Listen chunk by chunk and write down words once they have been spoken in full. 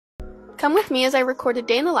Come with me as I record a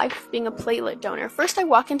day in the life of being a platelet donor. First, I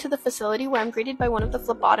walk into the facility where I'm greeted by one of the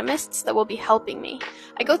phlebotomists that will be helping me.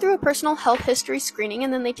 I go through a personal health history screening,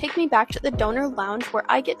 and then they take me back to the donor lounge where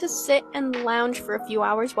I get to sit and lounge for a few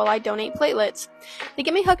hours while I donate platelets. They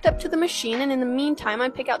get me hooked up to the machine, and in the meantime, I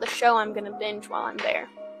pick out the show I'm going to binge while I'm there.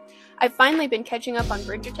 I've finally been catching up on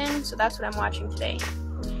Bridgerton, so that's what I'm watching today.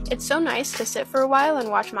 It's so nice to sit for a while and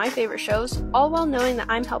watch my favorite shows, all while knowing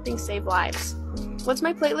that I'm helping save lives. Once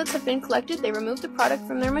my platelets have been collected, they remove the product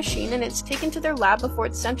from their machine and it's taken to their lab before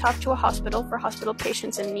it's sent off to a hospital for hospital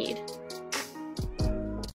patients in need.